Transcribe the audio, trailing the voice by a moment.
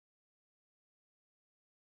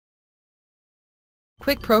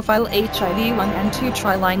QuickProfile HIV I&II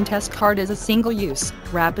Triline Test Card is a single-use,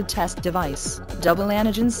 rapid test device, double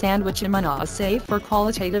antigen sandwich immunoassay for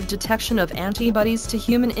qualitative detection of antibodies to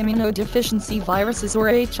human immunodeficiency viruses or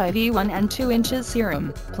HIV I&II in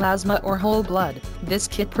serum, plasma or whole blood. This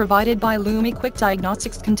kit provided by Lumi Quick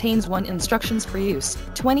Diagnostics contains 1 instructions for use,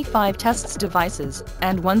 25 tests devices,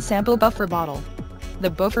 and 1 sample buffer bottle. The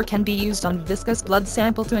buffer can be used on viscous blood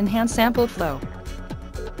sample to enhance sample flow.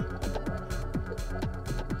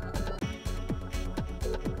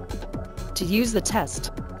 To use the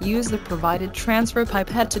test, use the provided transfer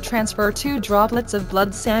pipette to transfer 2 droplets of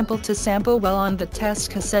blood sample to sample well on the test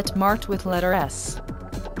cassette marked with letter S.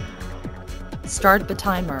 Start the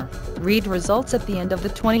timer. Read results at the end of the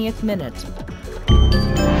 20th minute.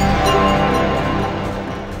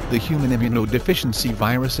 The Human Immunodeficiency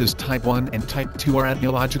Viruses Type I and Type II are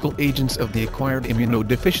etiological agents of the Acquired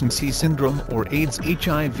Immunodeficiency Syndrome or AIDS.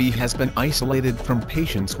 HIV has been isolated from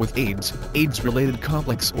patients with AIDS, AIDS-related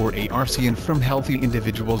complex or ARC, and from healthy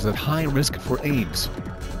individuals at high risk for AIDS.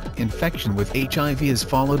 Infection with HIV is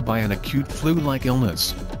followed by an acute flu-like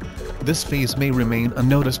illness. This phase may remain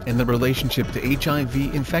unnoticed and the relationship to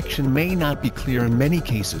HIV infection may not be clear in many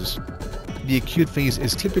cases. The acute phase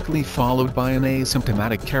is typically followed by an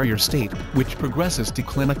asymptomatic carrier state, which progresses to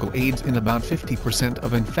clinical AIDS in about 50%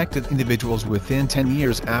 of infected individuals within 10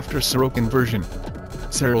 years after seroconversion.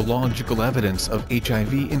 Serological evidence of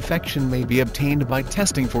HIV infection may be obtained by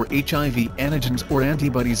testing for HIV antigens or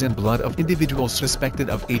antibodies in blood of individuals suspected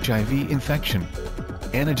of HIV infection.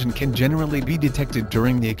 Antigen can generally be detected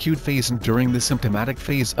during the acute phase and during the symptomatic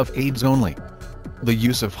phase of AIDS only. The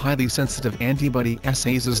use of highly sensitive antibody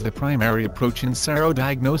assays is the primary approach in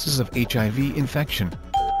serodiagnosis of HIV infection.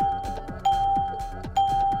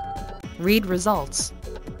 Read results.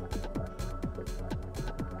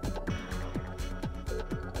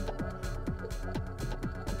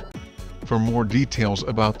 For more details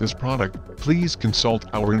about this product, please consult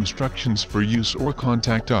our instructions for use or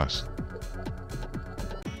contact us.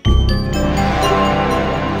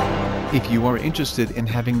 If you are interested in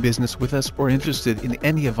having business with us or interested in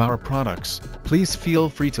any of our products, please feel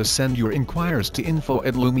free to send your inquiries to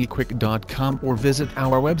info@lumiquick.com or visit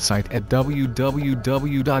our website at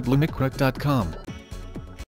www.lumiquick.com.